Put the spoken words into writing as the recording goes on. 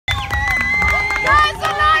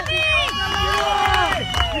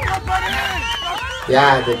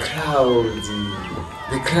Yeah, the crowd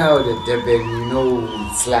at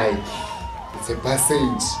Deaan, it's like, it's a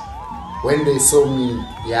passage. When they saw me,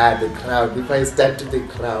 yeah, the crowd, if I start to the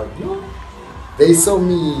crowd, they saw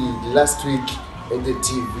me last week at the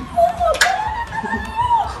TV.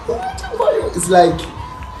 It's like,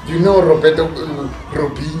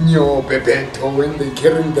 Robinho, Bebeto, when they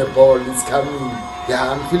carrying the ball, it's coming.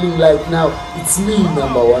 Yeah, I'm feeling like now, it's me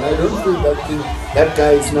number one. I don't feel that thing, that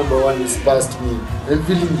guy is number one, is past me. I'm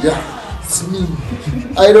feeling, yeah, it's me.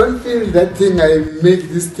 I don't feel that thing, I make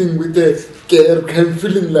this thing with the care. I'm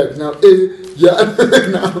feeling like now,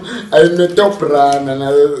 now I'm the top runner.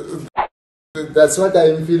 That's what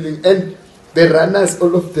I'm feeling. And the runners,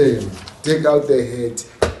 all of them, take out their head.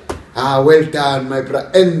 Well done, my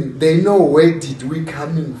brother. And they know where did we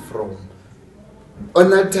coming from. On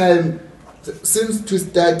that time, since to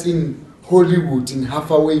start in Hollywood, in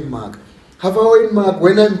halfway mark,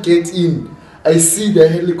 when I'm getting, I see the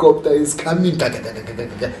helicopter is coming. I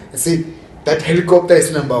say, that helicopter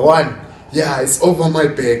is number one. Yeah, it's over my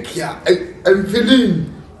back. Yeah, I'm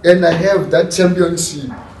feeling, and I have that championship.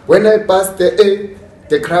 When I pass the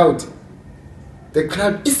crowd,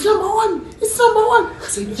 it's number one. I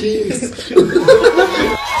say, yes.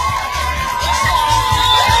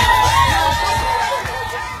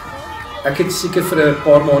 Ek het seker vir 'n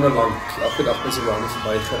paar maande lank elke dag met sy waanie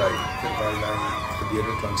verbygery terwyl hy gebeur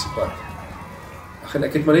het langs die pad.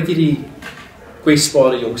 Ek het maar net hierdie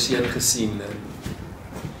kwesbare jong seun gesien en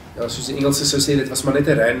ja, soos die Engelse sou sê, dit was maar net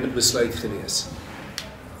 'n random besluit gewees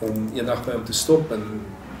om eendag by hom te stop en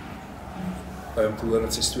by hom te hoor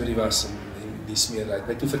wat sy storie was en die smeer. Hy het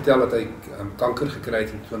my toe vertel dat hy kanker gekry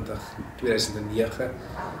het in 2009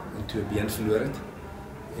 en toe 'n been verloor het.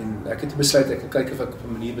 En ek het besluit ek kyk of ek op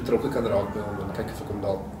 'n manier betrokke kan raak by hom en kyk of ek hom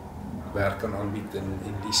dalk werk kan aanbied en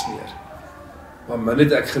die smeer. Maar min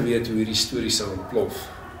het ek geweet hoe hierdie storie sou ontplof.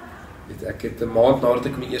 Ek het 'n maand nadat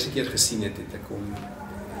ek hom die eerste keer gesien het, het ek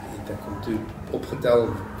hom toe opgetel,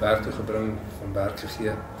 werk toe gebring, van werk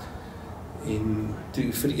gegee. En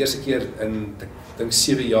toe vir die eerste keer in, ek dink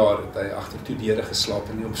 7 jaar, het hy agter toe deure geslaap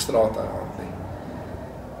en nie op straat aan nie.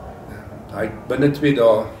 Hy het binne 2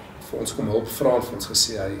 dae vir ons kom hulp vra en vir ons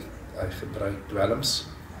gesê hy gebruik dwelms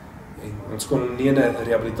en ons kon hom nie in 'n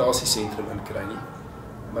rehabilitasiesentrum inkry nie,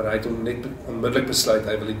 maar hy het hom net onmiddellik besluit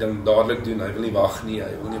hy wil die ding dadelik doen, hy wil nie wag nie,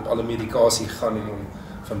 hy wil nie op alle medikasie gaan om hom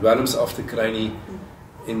van dwelms af te kry nie,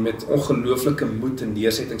 en met ongelooflike moed en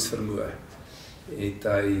deursettingsvermoë het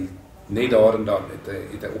hy net daar en dan het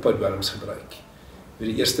hy ophou dwelms gebruik. Vir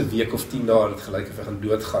die eerste week of 10 dae het gelyk of hy gaan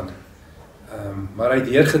doodgaan, maar hy het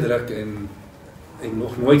deurgedruk en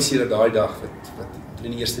nog nooit sedert daai dag wat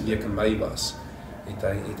in die eerste week in Mei was, het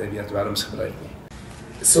hy weer dwelms gebruik nie.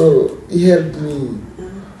 So he helped me.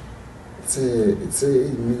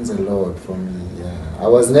 It means a lot for me. Yeah. I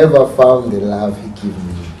was never found the love he gave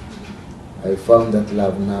me. I found that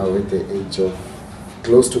love now at the age of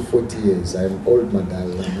close to 40 years. I'm old,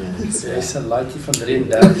 madam. Hy's 'n laaitjie van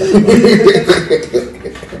 33.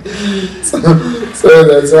 so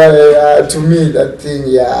that's why to me that thing,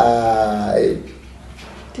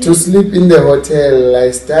 to sleep in the hotel,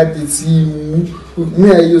 I started seeing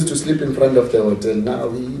me. I used to sleep in front of the hotel. Now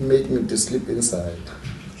he made me to sleep inside.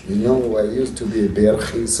 I used to be a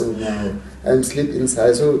bergie, so now I'm sleep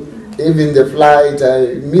inside. So even the flight,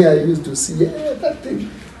 I used to see that thing.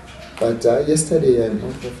 But yesterday I'm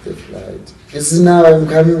off of the flight. You see, now I'm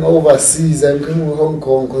coming overseas. I'm coming to Hong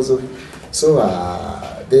Kong because of so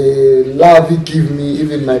the love he gave me.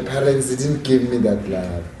 Even my parents didn't give me that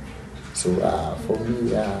love. So for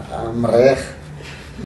me, I'm rech.